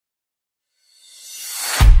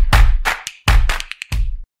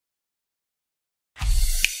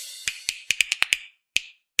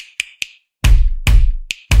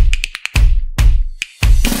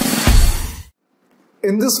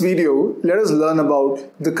In this video, let us learn about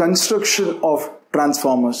the construction of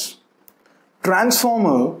transformers.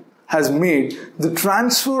 Transformer has made the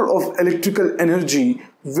transfer of electrical energy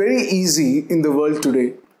very easy in the world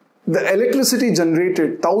today. The electricity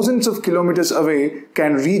generated thousands of kilometers away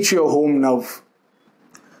can reach your home now.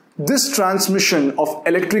 This transmission of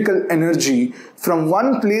electrical energy from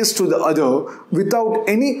one place to the other without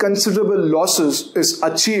any considerable losses is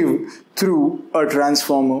achieved through a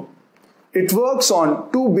transformer. It works on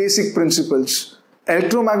two basic principles,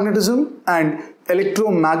 electromagnetism and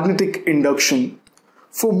electromagnetic induction.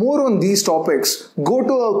 For more on these topics, go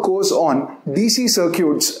to our course on DC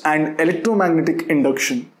circuits and electromagnetic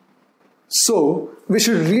induction. So, we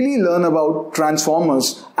should really learn about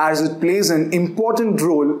transformers as it plays an important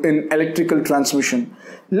role in electrical transmission.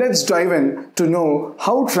 Let's dive in to know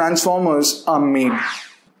how transformers are made.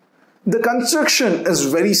 The construction is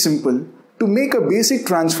very simple. To make a basic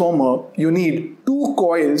transformer, you need two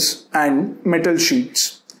coils and metal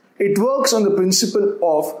sheets. It works on the principle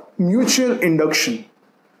of mutual induction.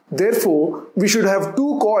 Therefore, we should have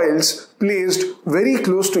two coils placed very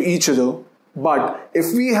close to each other. But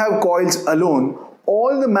if we have coils alone,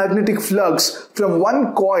 all the magnetic flux from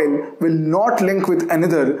one coil will not link with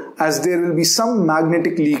another as there will be some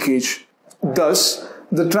magnetic leakage. Thus,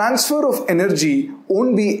 the transfer of energy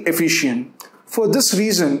won't be efficient. For this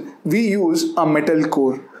reason, we use a metal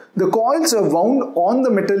core. The coils are wound on the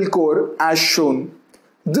metal core as shown.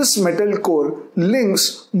 This metal core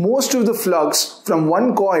links most of the flux from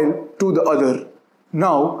one coil to the other.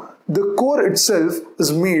 Now, the core itself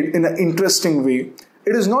is made in an interesting way.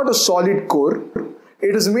 It is not a solid core.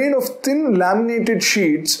 It is made of thin laminated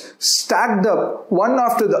sheets stacked up one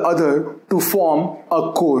after the other to form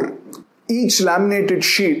a core. Each laminated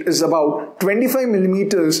sheet is about 25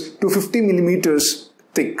 millimeters to 50 millimeters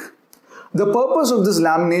thick. The purpose of this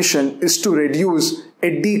lamination is to reduce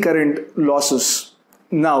eddy current losses.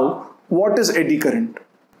 Now, what is eddy current?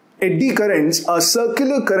 Eddy currents are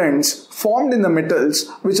circular currents formed in the metals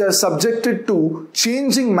which are subjected to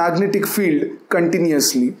changing magnetic field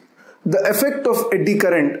continuously. The effect of eddy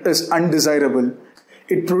current is undesirable.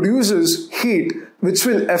 It produces heat which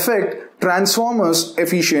will affect transformers'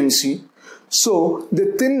 efficiency. So,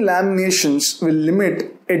 the thin laminations will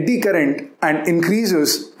limit eddy current and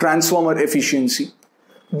increases transformer efficiency.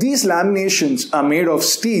 These laminations are made of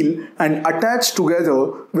steel and attached together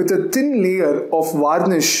with a thin layer of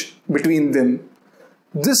varnish between them.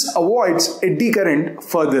 This avoids eddy current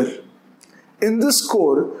further. In this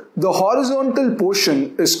core, the horizontal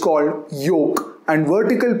portion is called yoke and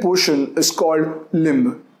vertical portion is called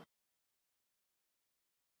limb.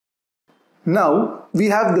 Now we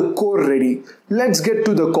have the core ready. Let's get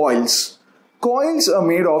to the coils. Coils are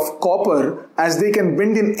made of copper as they can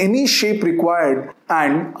bend in any shape required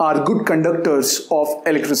and are good conductors of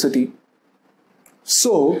electricity.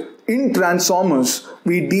 So, in transformers,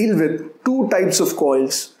 we deal with two types of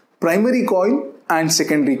coils, primary coil and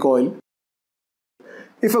secondary coil.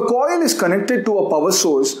 If a coil is connected to a power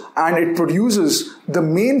source and it produces the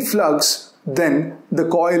main flux, then the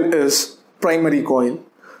coil is primary coil.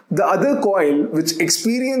 The other coil which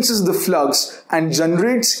experiences the flux and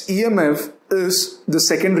generates EMF is the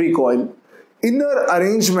secondary coil. In our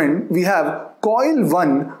arrangement, we have coil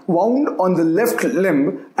 1 wound on the left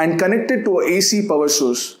limb and connected to a AC power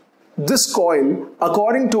source. This coil,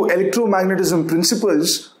 according to electromagnetism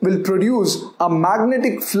principles, will produce a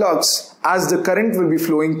magnetic flux as the current will be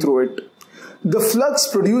flowing through it. The flux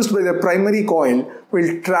produced by the primary coil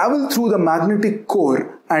will travel through the magnetic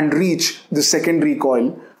core and reach the secondary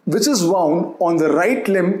coil, which is wound on the right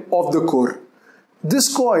limb of the core.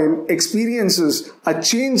 This coil experiences a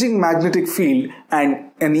changing magnetic field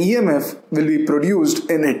and an EMF will be produced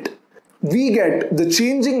in it. We get the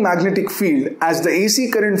changing magnetic field as the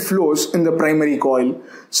AC current flows in the primary coil.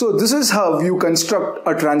 So this is how you construct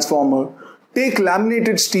a transformer. Take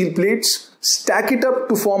laminated steel plates, stack it up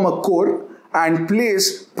to form a core and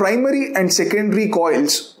place primary and secondary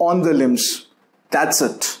coils on the limbs. That's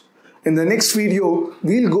it. In the next video,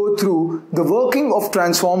 we'll go through the working of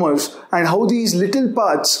transformers and how these little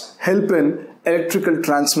parts help in electrical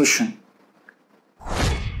transmission.